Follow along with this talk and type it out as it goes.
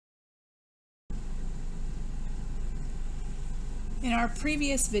In our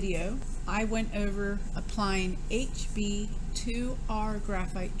previous video, I went over applying HB to our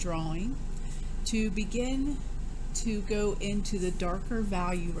graphite drawing to begin to go into the darker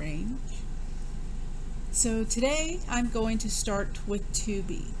value range. So today I'm going to start with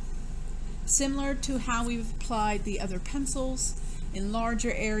 2B. Similar to how we've applied the other pencils, in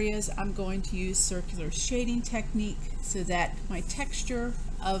larger areas I'm going to use circular shading technique so that my texture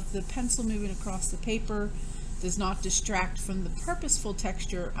of the pencil moving across the paper does not distract from the purposeful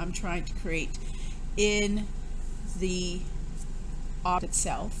texture I'm trying to create in the object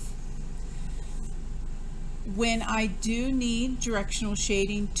itself. When I do need directional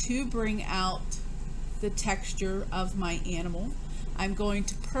shading to bring out the texture of my animal, I'm going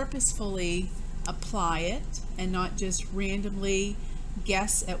to purposefully apply it and not just randomly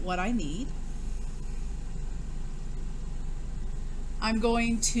guess at what I need. I'm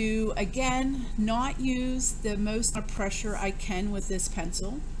going to, again, not use the most pressure I can with this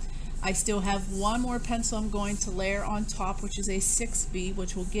pencil. I still have one more pencil I'm going to layer on top, which is a 6B,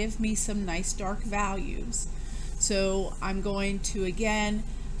 which will give me some nice dark values. So I'm going to, again,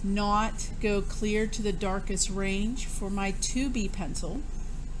 not go clear to the darkest range for my 2B pencil.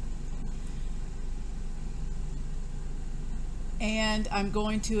 And I'm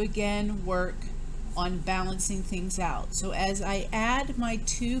going to, again, work on balancing things out. So as I add my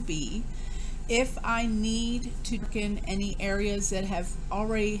 2B, if I need to darken any areas that have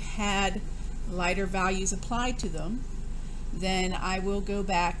already had lighter values applied to them, then I will go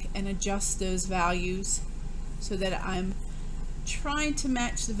back and adjust those values so that I'm trying to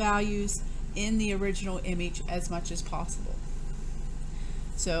match the values in the original image as much as possible.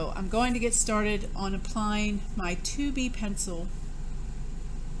 So I'm going to get started on applying my 2B pencil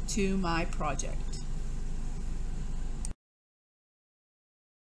to my project.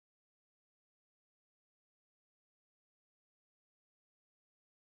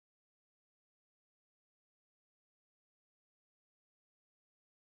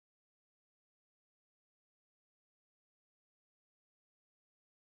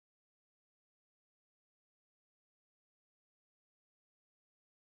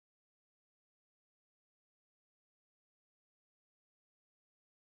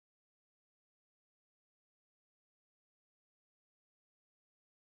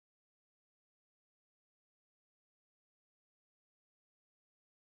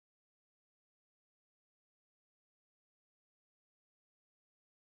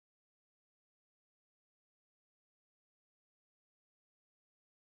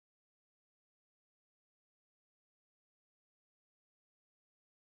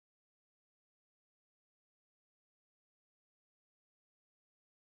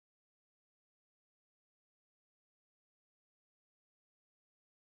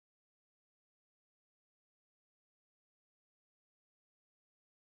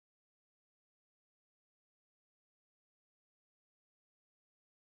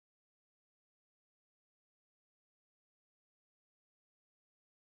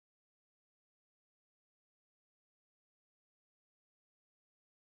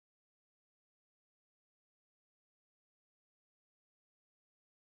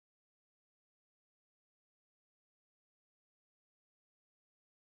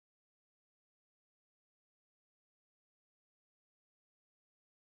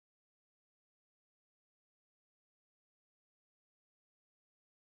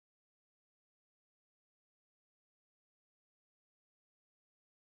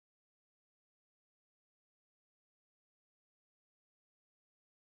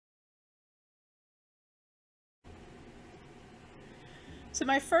 So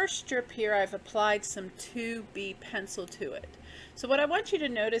my first strip here, I've applied some 2B pencil to it. So what I want you to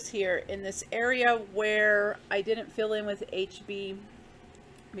notice here in this area where I didn't fill in with HB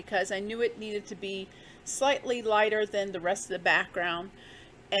because I knew it needed to be slightly lighter than the rest of the background.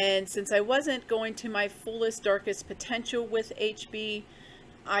 And since I wasn't going to my fullest, darkest potential with HB,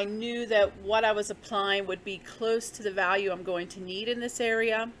 I knew that what I was applying would be close to the value I'm going to need in this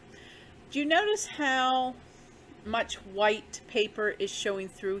area. Do you notice how much white paper is showing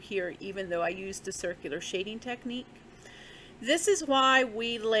through here even though I used the circular shading technique? This is why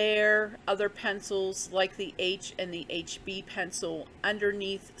we layer other pencils like the H and the HB pencil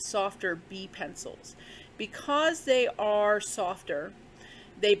underneath softer B pencils. Because they are softer,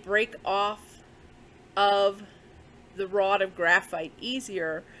 they break off of the rod of graphite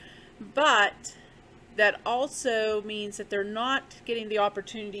easier, but that also means that they're not getting the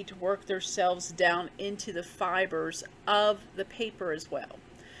opportunity to work themselves down into the fibers of the paper as well.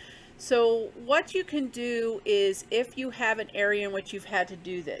 So what you can do is, if you have an area in which you've had to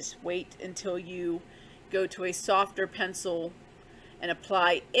do this, wait until you go to a softer pencil and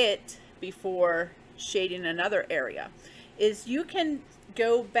apply it before shading another area, is you can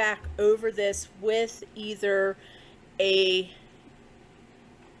go back over this with either a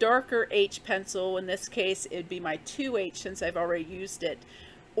darker H pencil, in this case it'd be my 2H since I've already used it,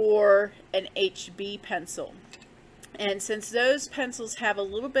 or an HB pencil. And since those pencils have a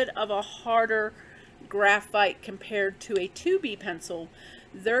little bit of a harder graphite compared to a 2B pencil,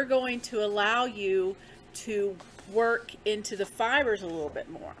 they're going to allow you to work into the fibers a little bit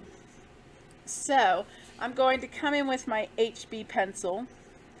more. So I'm going to come in with my HB pencil,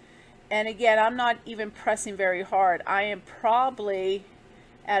 and again, I'm not even pressing very hard. I am probably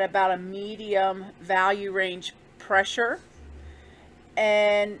at about a medium value range pressure,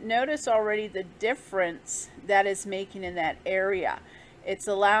 and notice already the difference that is making in that area. It's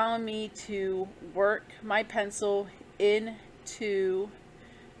allowing me to work my pencil into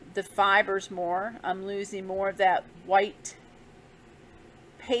the fibers more. I'm losing more of that white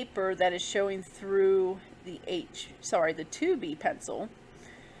paper that is showing through the 2B pencil,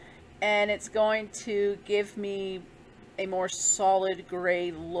 and it's going to give me a more solid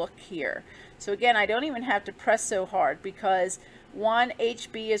gray look here. So again, I don't even have to press so hard because one,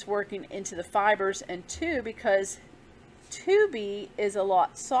 HB is working into the fibers, and two, because 2B is a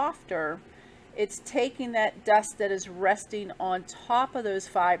lot softer, it's taking that dust that is resting on top of those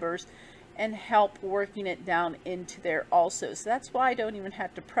fibers and help working it down into there also. So that's why I don't even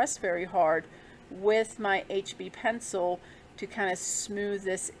have to press very hard with my HB pencil to kind of smooth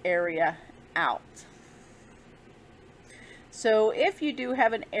this area out. So if you do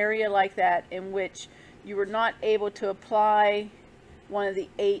have an area like that in which you were not able to apply one of the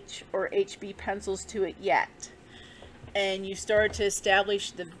H or HB pencils to it yet, and you started to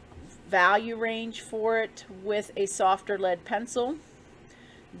establish the value range for it with a softer lead pencil,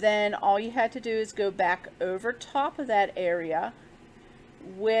 then all you had to do is go back over top of that area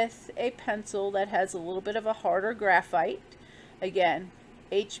with a pencil that has a little bit of a harder graphite, again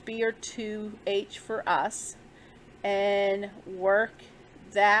HB or 2H for us, and work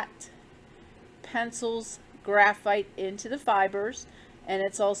that pencil's graphite into the fibers, and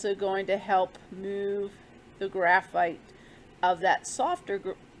it's also going to help move the graphite of that softer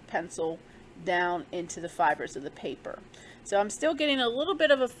pencil down into the fibers of the paper. So I'm still getting a little bit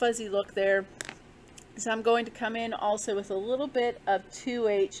of a fuzzy look there, so I'm going to come in also with a little bit of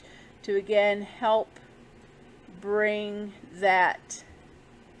 2H to again help bring that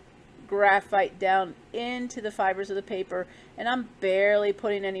graphite down into the fibers of the paper, and I'm barely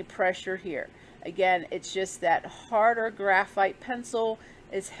putting any pressure here. Again, it's just that harder graphite pencil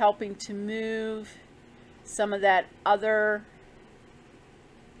is helping to move some of that other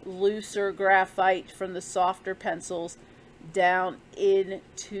looser graphite from the softer pencils down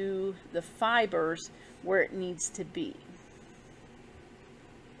into the fibers where it needs to be.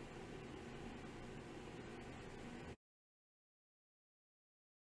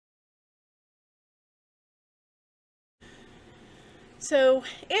 So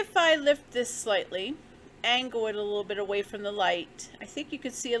if I lift this slightly, angle it a little bit away from the light, I think you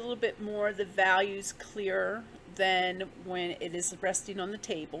could see a little bit more of the values clearer than when it is resting on the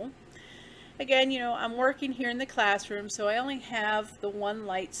table. Again, you know, I'm working here in the classroom, so I only have the one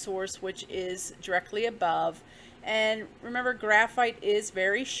light source, which is directly above. And remember, graphite is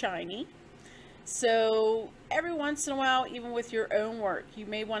very shiny. So every once in a while, even with your own work, you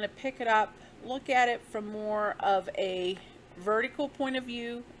may want to pick it up, look at it from more of a vertical point of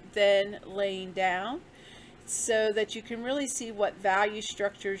view than laying down, so that you can really see what value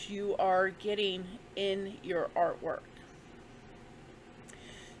structures you are getting in your artwork.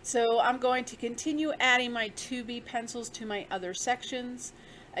 So I'm going to continue adding my 2B pencils to my other sections.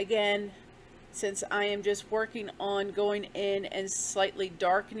 Again, since I am just working on going in and slightly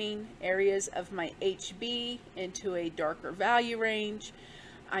darkening areas of my HB into a darker value range,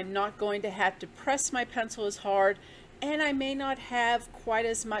 I'm not going to have to press my pencil as hard, and I may not have quite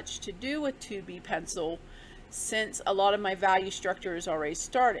as much to do with 2B pencil since a lot of my value structure is already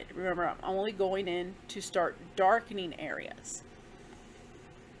started. Remember, I'm only going in to start darkening areas.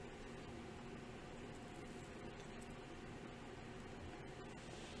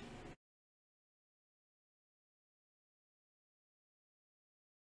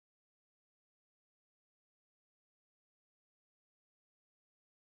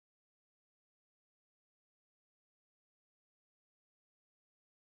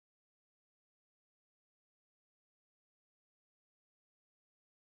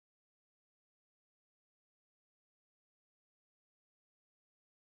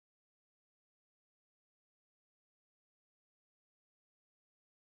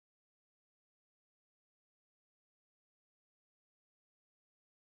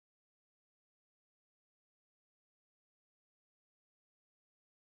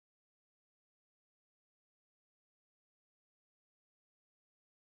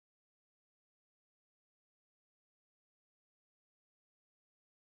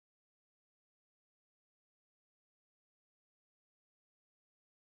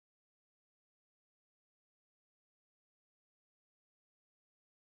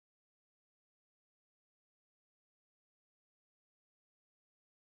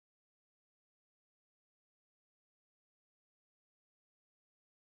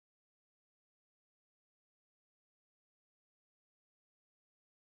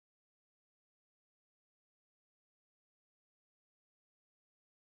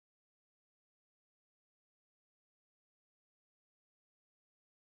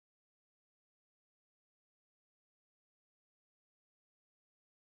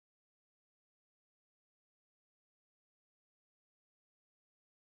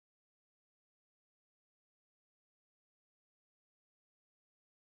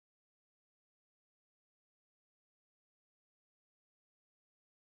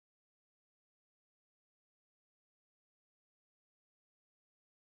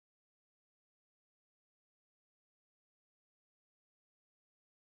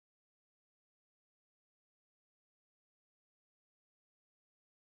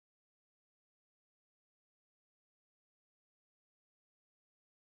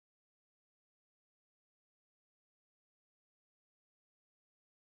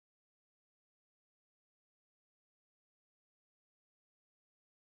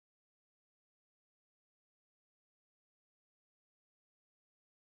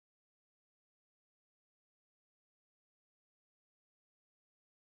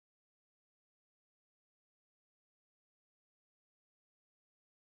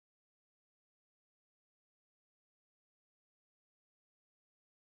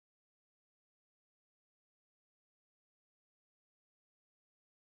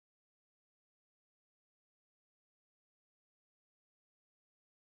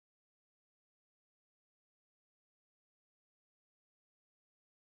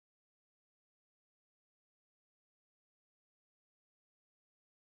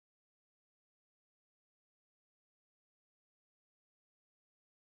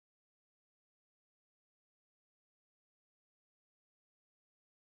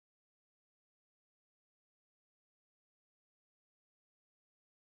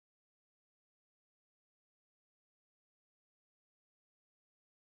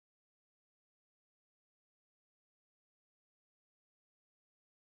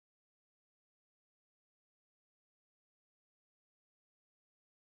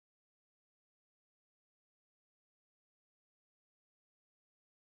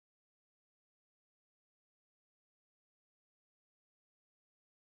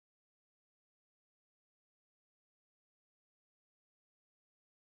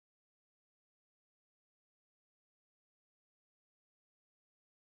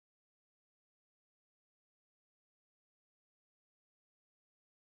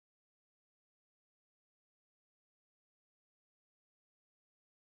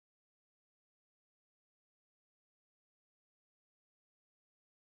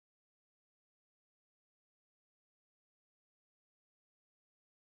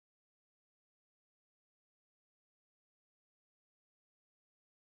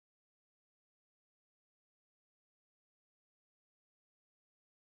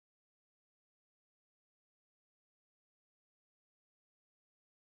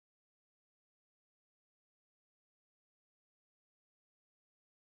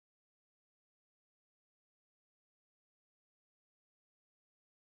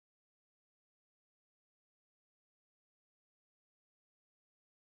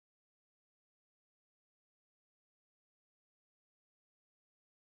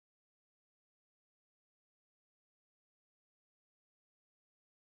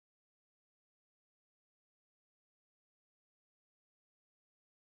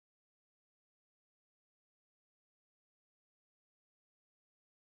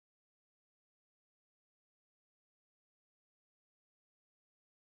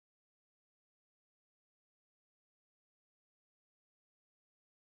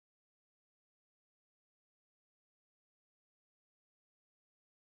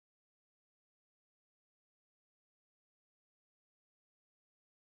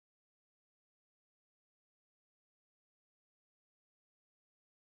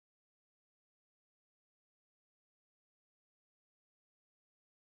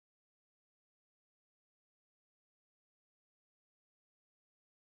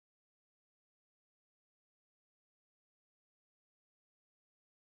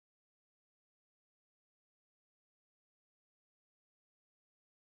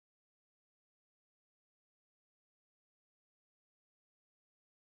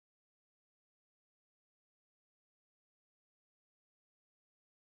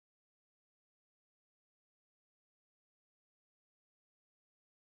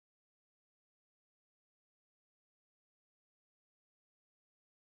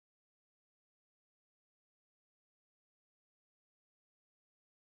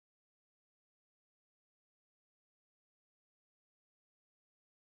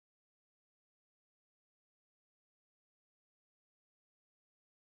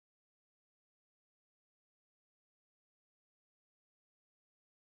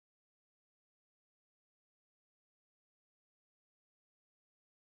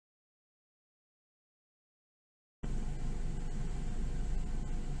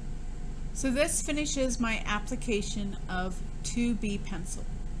 So this finishes my application of 2B pencil.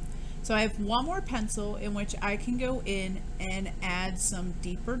 So I have one more pencil in which I can go in and add some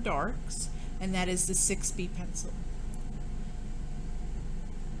deeper darks, and that is the 6B pencil.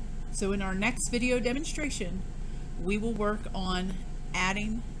 So in our next video demonstration, we will work on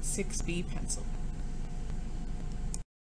adding 6B pencil.